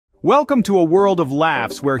Welcome to a world of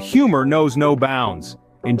laughs where humor knows no bounds.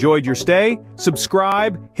 Enjoyed your stay?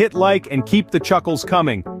 Subscribe, hit like, and keep the chuckles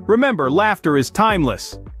coming. Remember, laughter is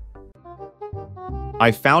timeless.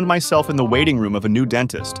 I found myself in the waiting room of a new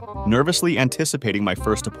dentist, nervously anticipating my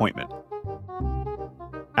first appointment.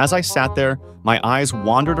 As I sat there, my eyes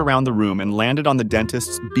wandered around the room and landed on the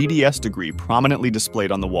dentist's BDS degree prominently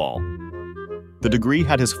displayed on the wall. The degree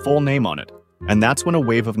had his full name on it, and that's when a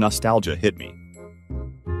wave of nostalgia hit me.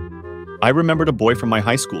 I remembered a boy from my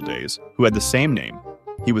high school days who had the same name.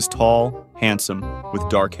 He was tall, handsome, with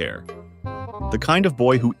dark hair. The kind of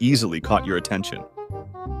boy who easily caught your attention.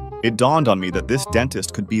 It dawned on me that this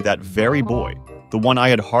dentist could be that very boy, the one I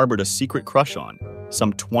had harbored a secret crush on,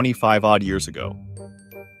 some 25-odd years ago.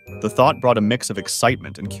 The thought brought a mix of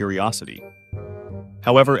excitement and curiosity.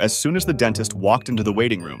 However, as soon as the dentist walked into the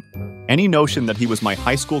waiting room, any notion that he was my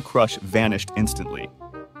high school crush vanished instantly.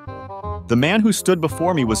 The man who stood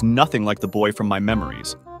before me was nothing like the boy from my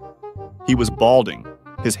memories. He was balding,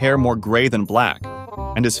 his hair more gray than black,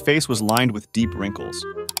 and his face was lined with deep wrinkles.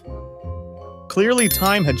 Clearly,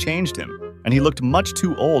 time had changed him, and he looked much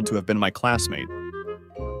too old to have been my classmate.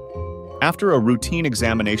 After a routine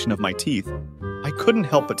examination of my teeth, I couldn't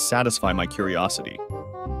help but satisfy my curiosity.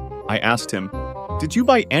 I asked him, "Did you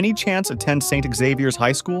by any chance attend St. Xavier's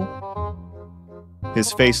High School?"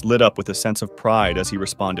 His face lit up with a sense of pride as he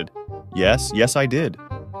responded, Yes, I did."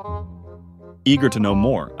 Eager to know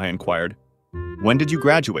more, I inquired, "When did you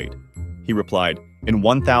graduate?" He replied, "In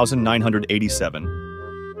 1987.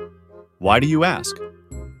 "Why do you ask?"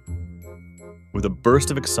 With a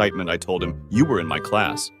burst of excitement, I told him, "You were in my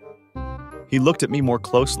class." He looked at me more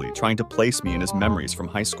closely, trying to place me in his memories from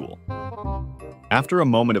high school. After a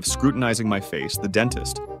moment of scrutinizing my face, the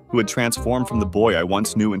dentist, who had transformed from the boy I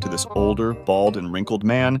once knew into this older, bald, and wrinkled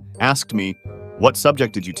man, asked me, "What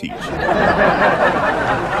subject did you teach?"